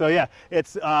surviving. So yeah,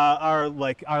 it's our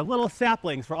little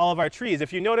saplings for all of our trees.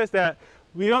 If you notice that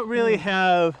we don't really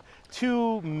have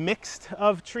too mixed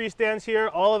of tree stands here.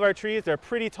 All of our trees are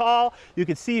pretty tall. You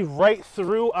can see right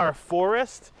through our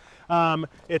forest.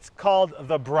 It's called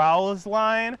the browse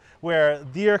line, where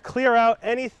deer clear out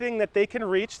anything that they can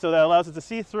reach, so that allows it to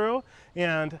see through.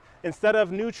 And instead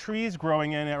of new trees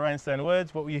growing in at Reinstein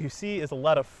Woods, what you see is a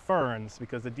lot of ferns,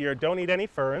 because the deer don't eat any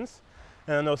ferns.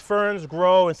 And those ferns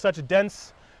grow in such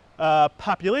dense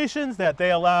populations that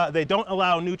they don't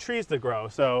allow new trees to grow.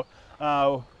 So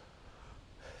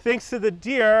thanks to the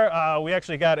deer, we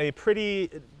actually got a pretty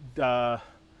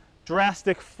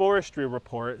drastic forestry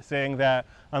report saying that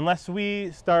unless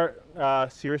we start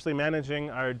seriously managing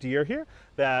our deer here,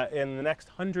 that in the next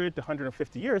 100 to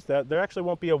 150 years that there actually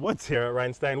won't be a woods here at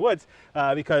Reinstein Woods,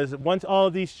 because once all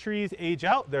of these trees age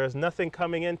out, there's nothing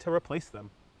coming in to replace them.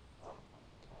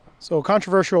 So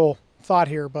controversial thought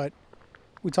here, but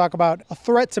we talk about a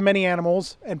threat to many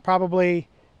animals, and probably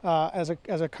as a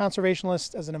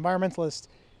conservationist, as an environmentalist,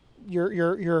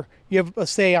 you have a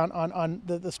say on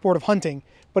the sport of hunting.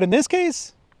 But in this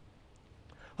case,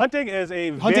 hunting is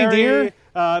a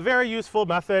very useful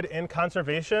method in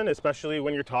conservation, especially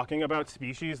when you're talking about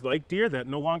species like deer that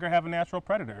no longer have a natural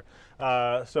predator.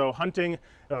 So hunting,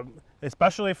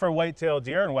 especially for white-tailed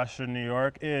deer in western New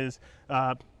York, is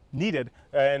needed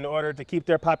in order to keep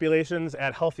their populations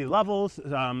at healthy levels,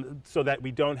 so that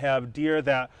we don't have deer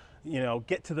that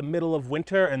get to the middle of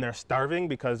winter and they're starving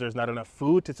because there's not enough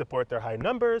food to support their high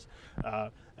numbers.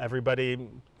 Everybody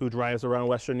who drives around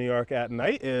western New York at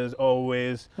night is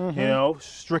always,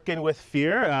 stricken with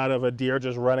fear out of a deer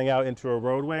just running out into a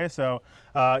roadway. So,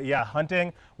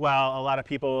 hunting, while a lot of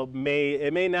people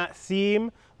it may not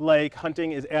seem like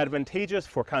hunting is advantageous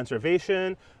for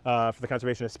conservation, for the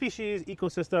conservation of species,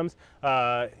 ecosystems.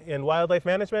 In wildlife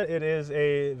management, it is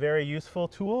a very useful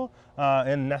tool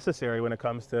and necessary when it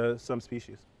comes to some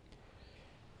species.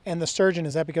 And the sturgeon,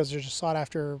 is that because they're just sought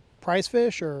after prize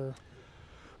fish, or?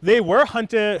 They were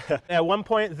hunted. At one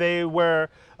point, they were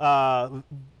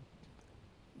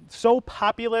so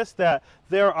populous that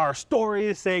there are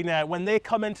stories saying that when they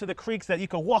come into the creeks that you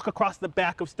can walk across the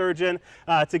back of sturgeon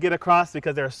to get across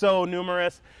because they're so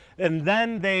numerous. And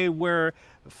then they were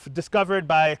discovered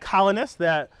by colonists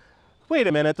that, wait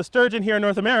a minute, the sturgeon here in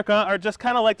North America are just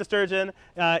kind of like the sturgeon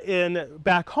in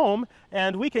back home,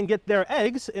 and we can get their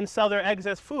eggs and sell their eggs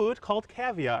as food called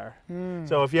caviar.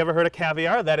 So if you ever heard of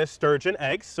caviar, that is sturgeon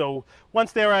eggs. So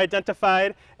once they were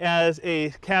identified as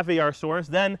a caviar source,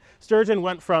 then sturgeon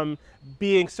went from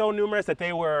being so numerous that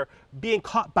they were being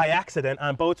caught by accident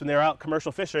on boats when they were out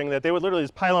commercial fishing, that they would literally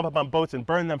just pile them up on boats and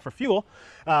burn them for fuel.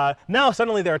 Now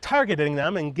suddenly they're targeting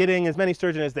them and getting as many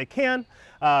sturgeon as they can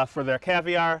for their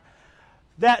caviar.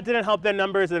 That didn't help their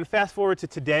numbers, and then fast forward to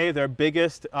today, their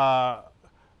biggest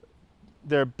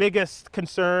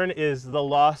concern is the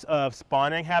loss of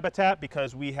spawning habitat,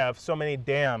 because we have so many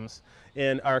dams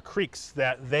in our creeks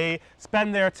that they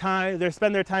spend their time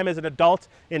as an adult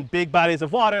in big bodies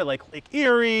of water like Lake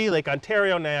Erie, Lake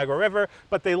Ontario, Niagara River,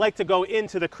 but they like to go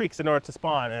into the creeks in order to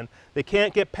spawn, and they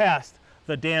can't get past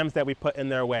the dams that we put in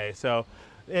their way. So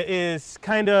it is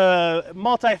kind of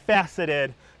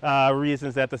multifaceted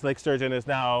reasons that this lake sturgeon is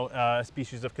now a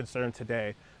species of concern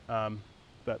today.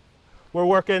 But we're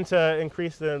working to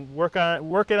increase and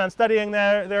working on studying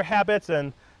their habits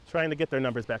and trying to get their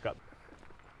numbers back up.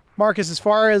 Marcus, as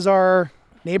far as our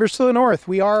neighbors to the north,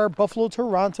 we are Buffalo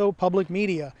Toronto Public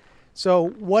Media. So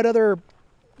what other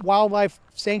wildlife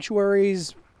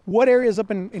sanctuaries, what areas up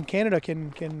in Canada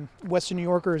can Western New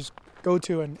Yorkers go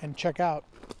to and check out?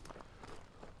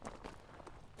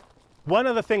 One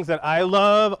of the things that I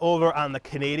love over on the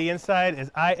Canadian side is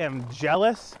I am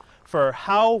jealous for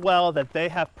how well that they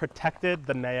have protected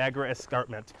the Niagara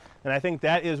Escarpment. And I think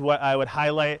that is what I would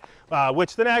highlight,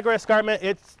 which the Niagara Escarpment,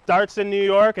 it starts in New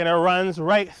York and it runs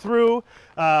right through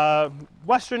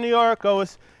Western New York,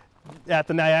 goes at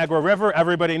the Niagara River.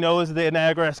 Everybody knows the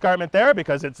Niagara Escarpment there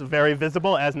because it's very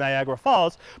visible as Niagara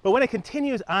Falls. But when it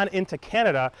continues on into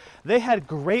Canada, they had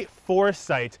great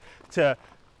foresight to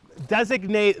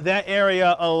designate that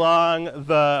area along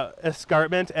the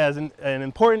escarpment as an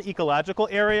important ecological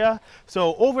area.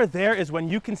 So over there is where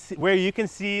you can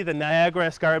see the Niagara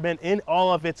Escarpment in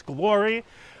all of its glory,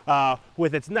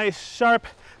 with its nice sharp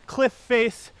cliff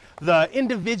face, the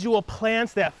individual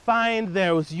plants that find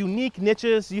those unique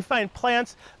niches. You find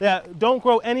plants that don't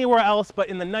grow anywhere else but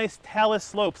in the nice talus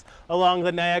slopes along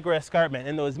the Niagara Escarpment,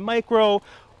 and those micro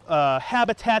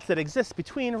habitats that exist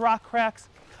between rock cracks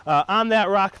on that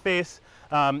rock face,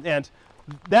 and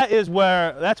that's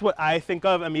what I think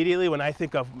of immediately when I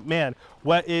think of, man,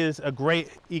 what is a great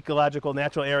ecological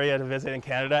natural area to visit in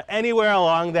Canada. Anywhere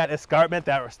along that escarpment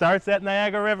that starts at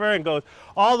Niagara River and goes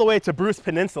all the way to Bruce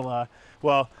Peninsula,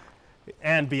 well,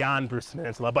 and beyond Bruce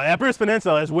Peninsula, but at Bruce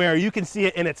Peninsula is where you can see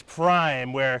it in its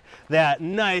prime, where that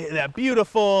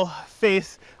beautiful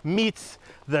face meets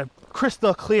the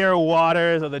crystal clear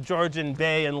waters of the Georgian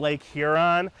Bay and Lake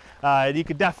Huron. You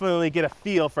could definitely get a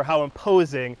feel for how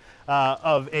imposing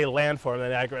of a landform the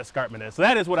Niagara Escarpment is. So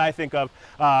that is what I think of.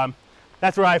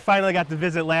 That's where I finally got to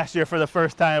visit last year for the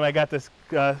first time. I got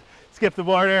to skip the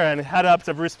border and head up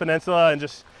to Bruce Peninsula and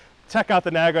just check out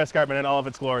the Niagara Escarpment in all of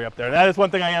its glory up there. And that is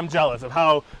one thing I am jealous of,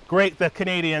 how great the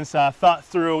Canadians thought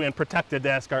through and protected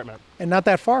the escarpment. And not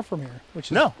that far from here,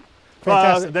 which is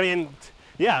fantastic. I mean,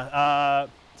 yeah.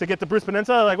 To get to Bruce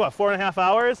Peninsula, like 4.5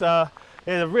 hours, it's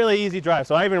a really easy drive.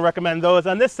 So I even recommend those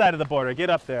on this side of the border. Get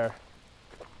up there.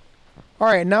 All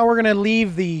right, now we're going to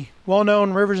leave the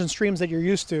well-known rivers and streams that you're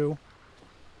used to.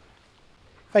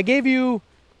 If I gave you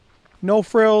no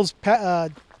frills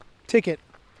ticket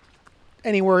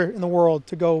anywhere in the world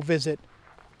to go visit,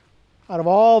 out of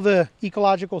all the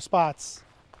ecological spots,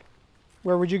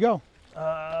 where would you go?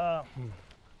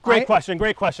 Great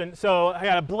question. So I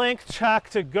got a blank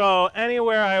check to go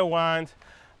anywhere I want.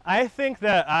 I think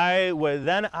that I would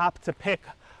then opt to pick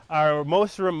our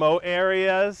most remote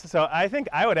areas. So I think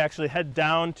I would actually head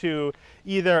down to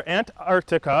either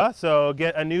Antarctica, so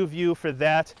get a new view for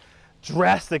that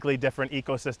drastically different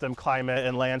ecosystem, climate,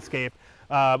 and landscape,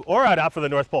 or I'd opt for the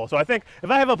North Pole. So I think if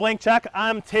I have a blank check,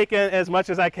 I'm taking as much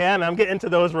as I can. I'm getting to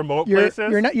those remote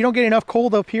places. You don't get enough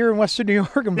cold up here in Western New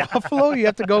York and Buffalo. You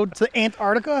have to go to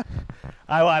Antarctica.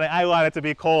 I want it to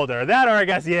be colder. That, or I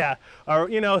guess, yeah,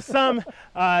 or some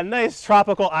nice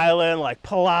tropical island like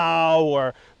Palau,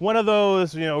 or one of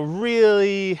those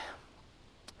really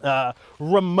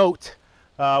remote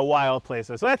wild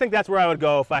places. So I think that's where I would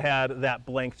go if I had that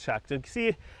blank check, to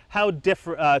see how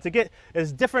different, to get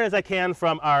as different as I can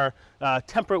from our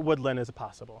temperate woodland as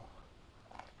possible.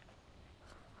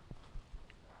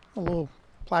 A little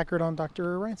placard on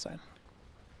Dr. Reinstein.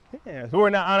 Yeah, so we're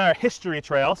now on our history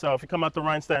trail. So if you come out to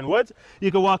Reinstein Woods,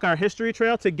 you can walk our history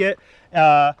trail to get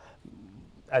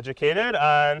educated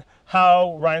on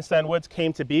how Reinstein Woods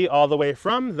came to be, all the way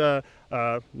from the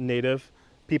native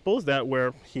peoples that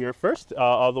were here first,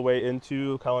 all the way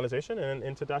into colonization and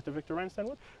into Dr. Victor Reinstein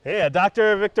Woods. Yeah,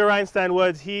 Dr. Victor Reinstein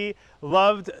Woods, he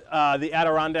loved the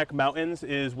Adirondack Mountains,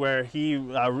 is where he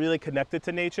really connected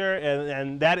to nature,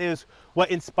 and that is what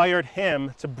inspired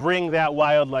him to bring that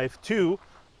wildlife to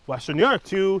Western New York,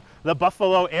 to the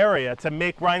Buffalo area, to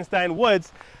make Reinstein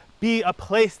Woods be a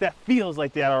place that feels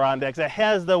like the Adirondacks, that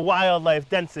has the wildlife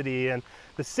density and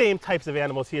the same types of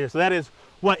animals here. So that is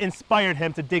what inspired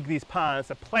him to dig these ponds,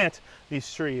 to plant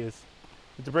these trees,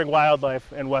 to bring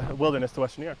wildlife and wilderness to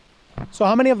Western New York. So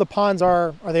how many of the ponds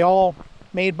are they all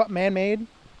man-made?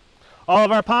 All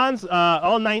of our ponds,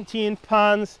 all 19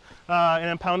 ponds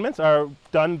and impoundments are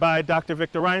done by Dr.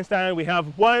 Victor Reinstein. We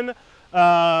have one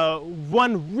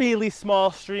really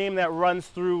small stream that runs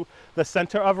through the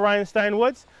center of Reinstein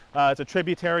Woods. It's a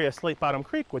tributary of Slate Bottom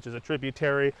Creek, which is a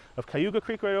tributary of Cayuga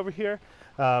Creek right over here.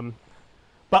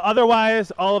 But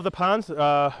otherwise, all of the ponds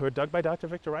were dug by Dr.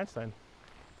 Victor Reinstein.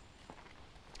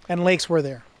 And lakes were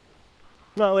there?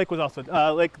 No, lake was also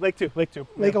Lake 2. Lake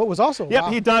was also. Yep, wow.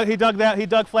 he dug that. He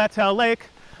dug Flat Tail Lake.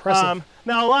 Impressive.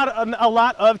 Now a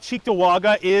lot of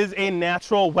Cheektowaga is a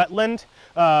natural wetland.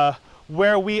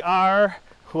 Where we are,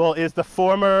 is the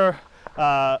former,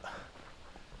 as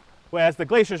the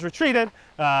glaciers retreated,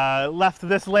 left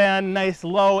this land nice,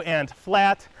 low, and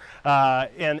flat,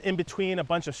 and in between a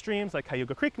bunch of streams like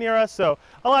Cayuga Creek near us. So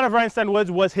a lot of Reinstein Woods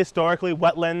was historically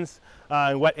wetlands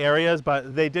and wet areas,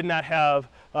 but they did not have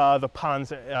the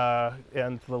ponds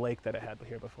and the lake that it had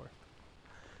here before.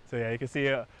 So yeah, you can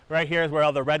see right here is where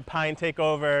all the red pine take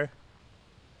over, and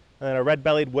then a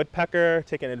red-bellied woodpecker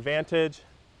taking advantage,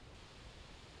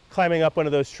 climbing up one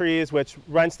of those trees, which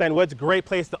Reinstein Woods, great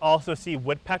place to also see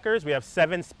woodpeckers. We have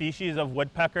 7 species of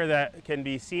woodpecker that can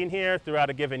be seen here throughout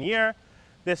a given year.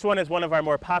 This one is one of our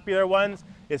more popular ones.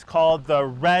 It's called the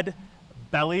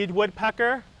red-bellied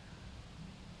woodpecker.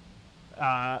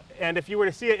 And if you were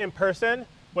to see it in person,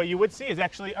 what you would see is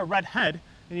actually a red head.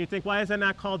 And you think, why is that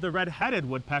not called the red-headed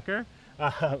woodpecker?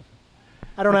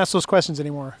 I don't ask those questions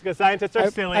anymore. Because scientists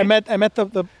are silly. I met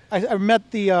the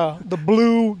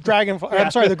blue dragonfly. Yeah.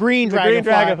 I'm sorry, the green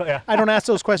dragonfly. Yeah. I don't ask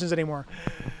those questions anymore.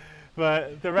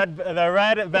 But the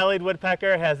red-bellied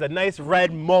woodpecker has a nice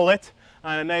red mullet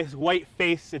on a nice white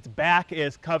face. Its back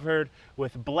is covered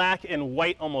with black and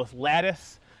white, almost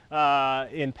lattice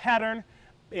in pattern.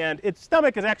 And its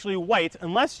stomach is actually white.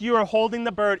 Unless you are holding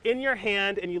the bird in your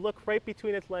hand and you look right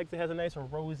between its legs, it has a nice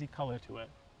rosy color to it.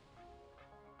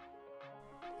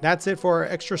 That's it for our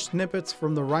extra snippets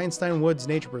from the Reinstein Woods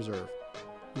Nature Preserve.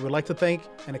 We would like to thank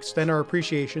and extend our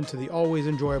appreciation to the always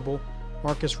enjoyable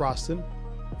Marcus Rosten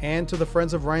and to the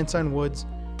Friends of Reinstein Woods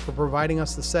for providing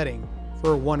us the setting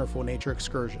for a wonderful nature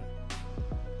excursion.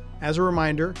 As a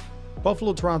reminder,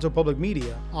 Buffalo Toronto Public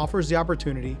Media offers the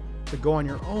opportunity to go on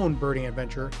your own birding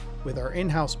adventure with our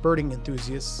in-house birding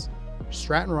enthusiasts,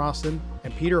 Stratton Rosten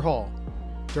and Peter Hall,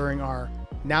 during our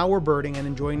Now We're Birding and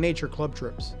Enjoying Nature Club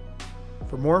trips.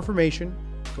 For more information,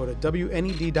 go to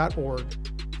WNED.org,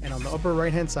 and on the upper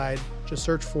right-hand side, just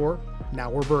search for Now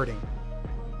We're Birding.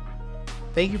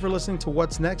 Thank you for listening to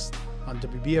What's Next on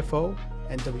WBFO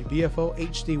and WBFO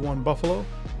HD1 Buffalo,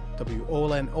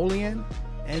 WOLN Olean,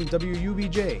 and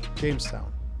WUBJ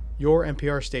Jamestown, your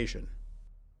NPR station.